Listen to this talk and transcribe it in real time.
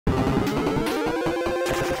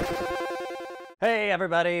Hey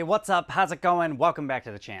everybody, what's up? How's it going? Welcome back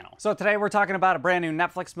to the channel. So today we're talking about a brand new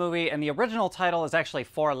Netflix movie, and the original title is actually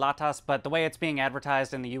For Latas, but the way it's being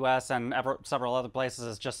advertised in the US and several other places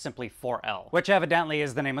is just simply 4L, which evidently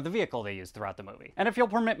is the name of the vehicle they use throughout the movie. And if you'll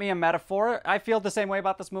permit me a metaphor, I feel the same way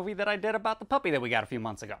about this movie that I did about the puppy that we got a few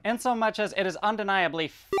months ago. In so much as it is undeniably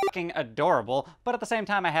fucking adorable, but at the same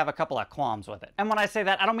time I have a couple of qualms with it. And when I say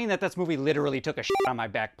that, I don't mean that this movie literally took a shit on my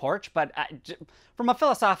back porch, but from a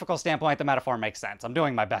philosophical standpoint, the metaphor makes sense. I'm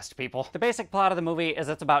doing my best, people. The basic plot of the movie is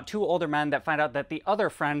it's about two older men that find out that the other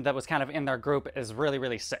friend that was kind of in their group is really,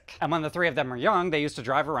 really sick. And when the three of them were young, they used to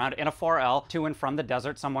drive around in a 4L to and from the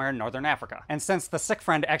desert somewhere in northern Africa. And since the sick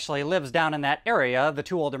friend actually lives down in that area, the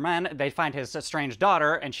two older men, they find his estranged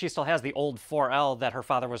daughter, and she still has the old 4L that her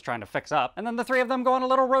father was trying to fix up. And then the three of them go on a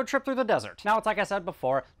little road trip through the desert. Now, it's like I said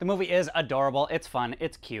before, the movie is adorable, it's fun,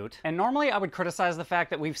 it's cute. And normally I would criticize the fact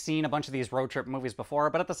that we've seen a bunch of these road trip movies before,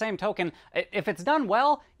 but at the same token, if it's done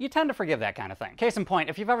well, you tend to forgive that kind of thing. Case in point,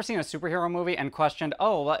 if you've ever seen a superhero movie and questioned,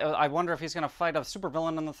 oh, I wonder if he's gonna fight a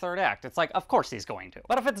supervillain in the third act, it's like, of course he's going to.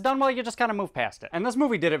 But if it's done well, you just kind of move past it. And this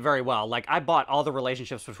movie did it very well. Like, I bought all the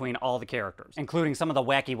relationships between all the characters, including some of the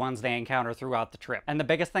wacky ones they encounter throughout the trip. And the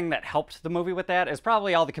biggest thing that helped the movie with that is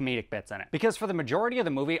probably all the comedic bits in it. Because for the majority of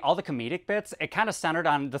the movie, all the comedic bits, it kind of centered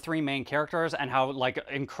on the three main characters and how, like,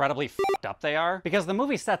 incredibly fucked up they are. Because the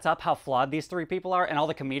movie sets up how flawed these three people are, and all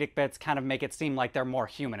the comedic bits kind of make it seem like they're more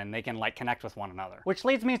human and they can, like, connect with one another. Which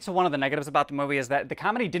leads me to one of the negatives about the movie is that the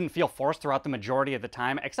comedy didn't feel forced throughout the majority of the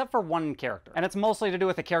time, except for one character. And it's mostly to do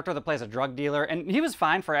with the character that plays a drug dealer, and he was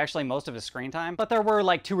fine for actually most of his screen time, but there were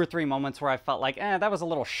like 2 or 3 moments where I felt like, that was a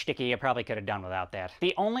little shticky, I probably could have done without that.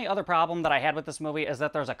 The only other problem that I had with this movie is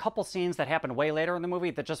that there's a couple scenes that happen way later in the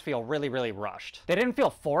movie that just feel really, really rushed. They didn't feel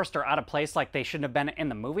forced or out of place like they shouldn't have been in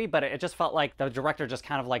the movie, but it just felt like the director just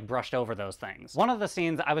kind of like brushed over those things. One of the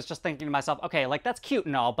scenes, I was just thinking to myself, okay, like that's cute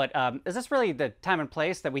and all, but is this really the time and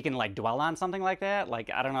place that we can like dwell on something like that? Like,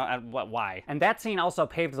 I don't know, why? And that scene also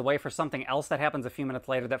paved the way for something else that happens a few minutes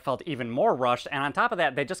later that felt even more rushed, and on top of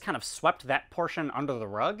that, they just kind of swept that portion under the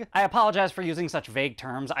rug. I apologize for using such vague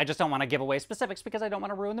terms, I just don't want to give away specifics because I don't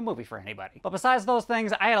want to ruin the movie for anybody. But besides those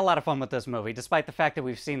things, I had a lot of fun with this movie, despite the fact that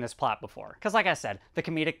we've seen this plot before. Because like I said, the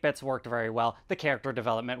comedic bits worked very well, the character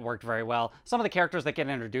development worked very well, some of the characters that get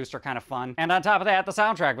introduced are kind of fun, and on top of that, the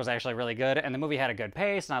soundtrack was actually really good, and the movie had a good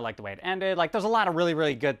pace, and I liked the way it ended. Like, there's a lot of really,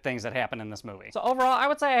 really good things that happen in this movie. So overall, I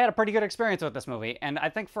would say I had a pretty good experience with this movie, and I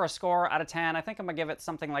think for a score out of 10, I think I'm gonna give it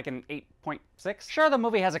something like an 8.6. Sure, the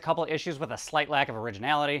movie has a couple issues with a slight lack of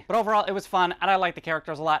originality, but overall, it was fun, and I like the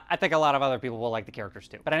characters a lot. I think a lot of other people will like the characters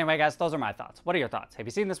too. But anyway, guys, those are my thoughts. What are your thoughts? Have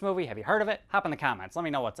you seen this movie? Have you heard of it? Hop in the comments. Let me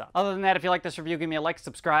know what's up. Other than that, if you like this review, give me a like,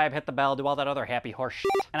 subscribe, hit the bell, do all that other happy horse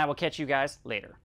shit, and I will catch you guys later.